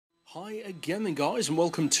Hi again then guys, and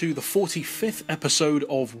welcome to the 45th episode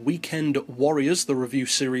of Weekend Warriors, the review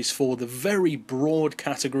series for the very broad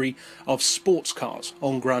category of sports cars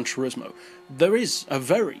on GranTurismo. There is a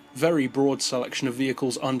very broad selection of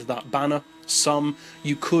vehicles under that banner. Some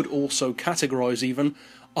you could also categorise even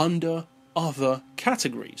under other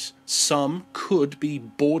categories. Some could be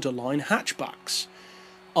borderline hatchbacks.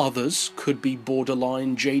 Others could be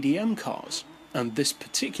borderline JDM cars. And this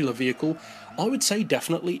particular vehicle, I would say,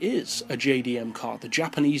 definitely is a JDM car. The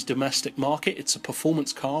Japanese domestic market, it's a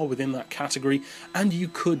performance car within that category, and you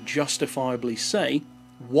could justifiably say,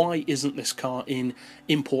 why isn't this car in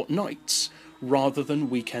Import Nights rather than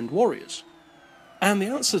Weekend Warriors? And the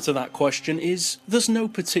answer to that question is, there's no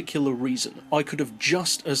particular reason. I could have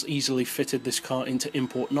just as easily fitted this car into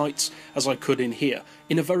Import Nights as I could in here,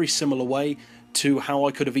 in a very similar way to how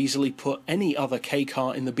I could have easily put any other K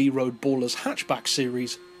car in the B-Road Ballers hatchback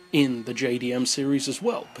series in the JDM series as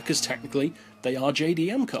well, because technically they are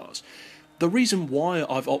JDM cars. The reason why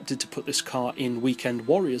I've opted to put this car in Weekend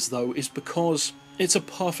Warriors though is because it's a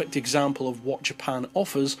perfect example of what Japan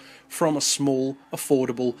offers from a small,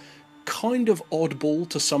 affordable, kind of oddball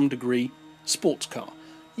to some degree sports car.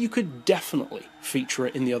 You could definitely feature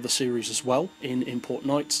it in the other series as well, in Import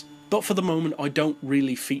Nights, but for the moment I don't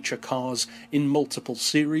really feature cars in multiple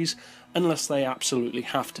series unless they absolutely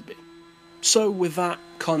have to be. So with that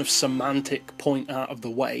kind of semantic point out of the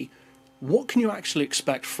way, what can you actually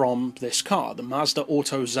expect from this car, the Mazda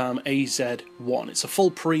Autozam AZ-1? It's a full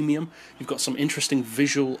premium. You've got some interesting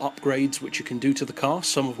visual upgrades which you can do to the car,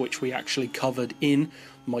 some of which we actually covered in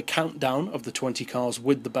my countdown of the 20 cars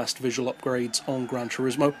with the best visual upgrades on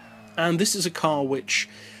GranTurismo. And this is a car which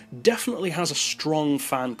definitely has a strong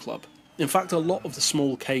fan club. In fact, a lot of the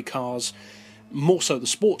small K cars, more so the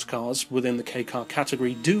sports cars within the K car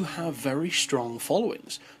category, do have very strong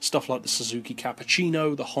followings. Stuff like the Suzuki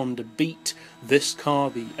Cappuccino, the Honda Beat, this car,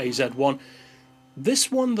 the AZ-1.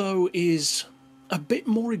 This one, though, is a bit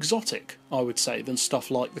more exotic, I would say, than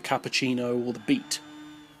stuff like the Cappuccino or the Beat.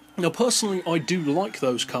 Now, personally, I do like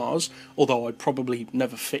those cars, although I'd probably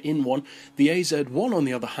never fit in one. The AZ-1, on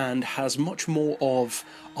the other hand, has much more of,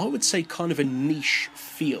 I would say, kind of a niche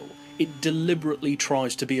feel. It deliberately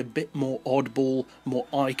tries to be a bit more oddball, more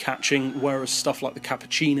eye-catching, whereas stuff like the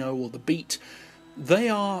Cappuccino or the Beat, they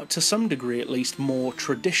are, to some degree at least, more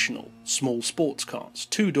traditional small sports cars.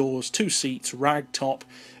 2 doors, 2 seats, rag top,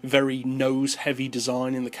 very nose-heavy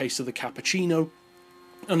design in the case of the Cappuccino,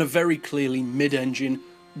 and a very clearly mid-engine,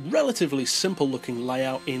 relatively simple-looking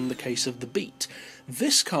layout in the case of the Beat.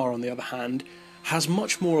 This car, on the other hand, has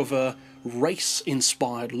much more of a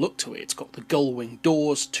race-inspired look to it. It's got the gullwing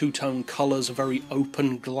doors, two-tone colours, a very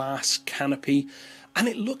open glass canopy, and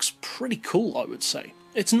it looks pretty cool, I would say.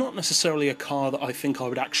 It's not necessarily a car that I think I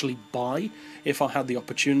would actually buy if I had the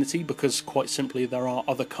opportunity, because quite simply there are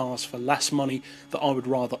other cars for less money that I would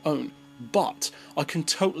rather own. But I can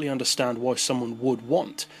totally understand why someone would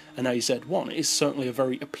want an AZ-1. It is certainly a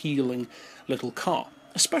very appealing little car,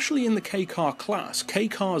 especially in the K-car class.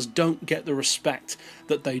 K-cars don't get the respect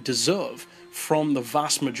that they deserve from the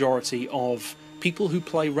vast majority of people who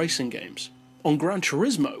play racing games. On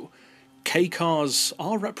GranTurismo, K-cars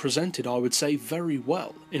are represented, I would say, very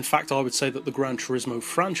well. In fact, I would say that the GranTurismo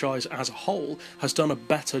franchise as a whole has done a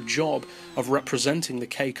better job of representing the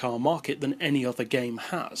K-car market than any other game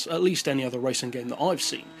has, at least any other racing game that I've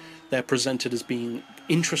seen. They're presented as being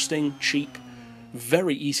interesting, cheap,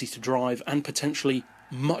 very easy to drive, and potentially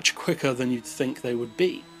much quicker than you'd think they would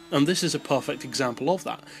be. And this is a perfect example of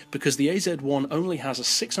that, because the AZ-1 only has a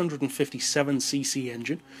 657cc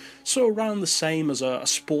engine, so around the same as a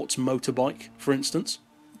sports motorbike, for instance.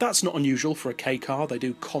 That's not unusual for a K car. They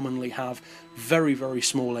do commonly have very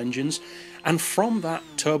small engines, and from that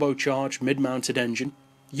turbocharged mid-mounted engine,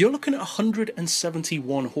 you're looking at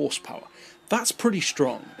 171 horsepower. That's pretty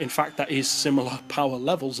strong. In fact, that is similar power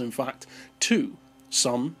levels, in fact, to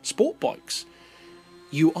some sport bikes.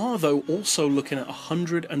 You are, though, also looking at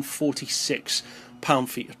 146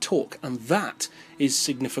 pound-feet of torque, and that is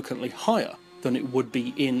significantly higher than it would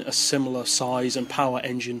be in a similar size and power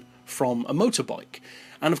engine from a motorbike.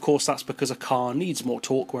 And of course that's because a car needs more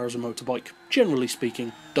torque, whereas a motorbike, generally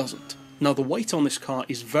speaking, doesn't. Now, the weight on this car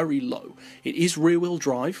is very low. It is rear-wheel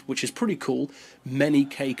drive, which is pretty cool. Many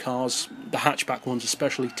K cars, the hatchback ones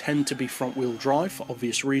especially, tend to be front-wheel drive for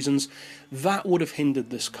obvious reasons. That would have hindered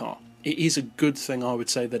this car. It is a good thing, I would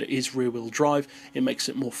say, that it is rear-wheel drive. It makes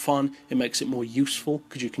it more fun, it makes it more useful,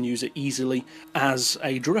 because you can use it easily as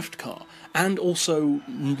a drift car. And also,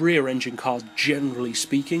 rear-engine cars, generally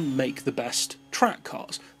speaking, make the best track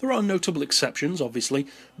cars. There are notable exceptions, obviously,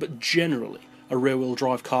 but generally, a rear-wheel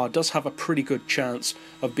drive car does have a pretty good chance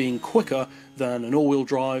of being quicker than an all-wheel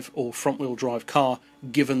drive or front-wheel drive car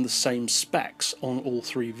given the same specs on all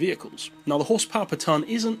three vehicles. Now the horsepower per tonne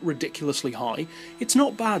isn't ridiculously high, it's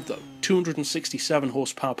not bad though. 267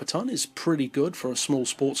 horsepower per tonne is pretty good for a small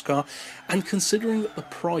sports car, and considering that the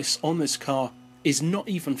price on this car is not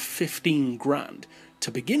even 15 grand to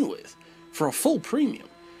begin with, for a full premium,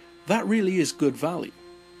 that really is good value.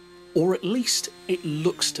 Or at least it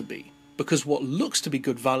looks to be, because what looks to be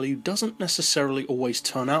good value doesn't necessarily always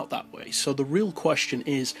turn out that way. So the real question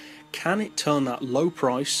is, can it turn that low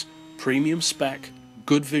price, premium spec,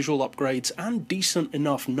 good visual upgrades and decent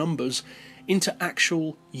enough numbers into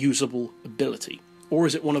actual usable ability? Or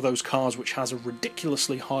is it one of those cars which has a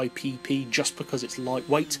ridiculously high PP just because it's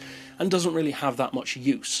lightweight and doesn't really have that much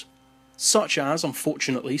use? Such as,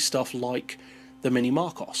 unfortunately, stuff like the Mini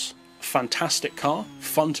Marcos. Fantastic car,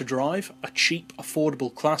 fun to drive, a cheap,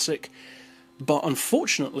 affordable classic, but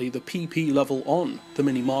unfortunately the PP level on the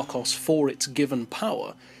Mini Marcos for its given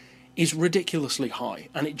power is ridiculously high,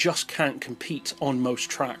 and it just can't compete on most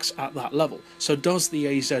tracks at that level. So does the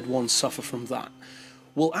AZ-1 suffer from that?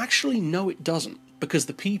 Well, actually no it doesn't, because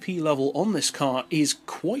the PP level on this car is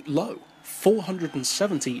quite low.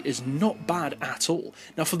 470 is not bad at all.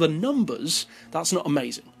 Now for the numbers, that's not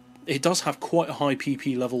amazing. It does have quite a high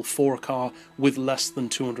PP level for a car with less than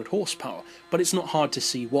 200 horsepower, but it's not hard to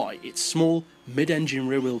see why. It's small, mid-engine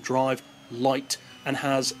rear-wheel drive, light, and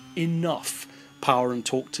has enough power and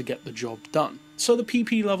torque to get the job done. So the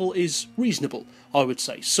PP level is reasonable, I would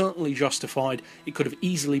say. Certainly justified. It could have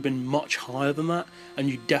easily been much higher than that, and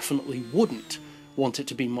you definitely wouldn't want it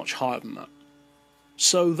to be much higher than that.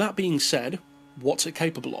 So that being said, what's it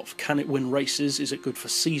capable of? Can it win races? Is it good for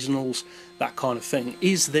seasonals? That kind of thing.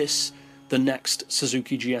 Is this the next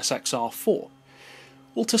Suzuki GSX R4?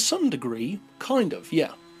 Well, to some degree, kind of,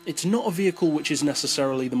 yeah. It's not a vehicle which is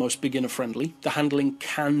necessarily the most beginner friendly. The handling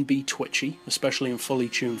can be twitchy, especially in fully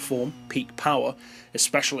tuned form, peak power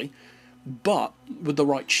especially, but with the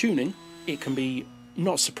right tuning, it can be,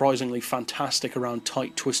 not surprisingly, fantastic around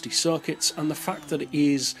tight twisty circuits, and the fact that it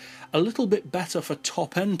is a little bit better for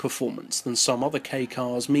top-end performance than some other K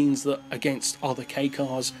cars means that against other K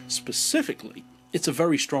cars specifically, it's a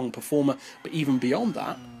very strong performer, but even beyond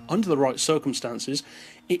that, under the right circumstances,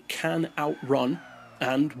 it can outrun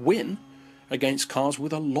and win against cars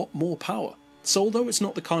with a lot more power. So although it's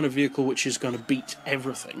not the kind of vehicle which is going to beat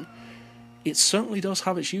everything, it certainly does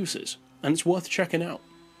have its uses, and it's worth checking out.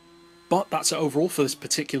 But that's it overall for this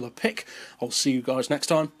particular pick. I'll see you guys next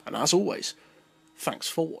time, and as always, thanks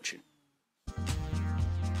for watching.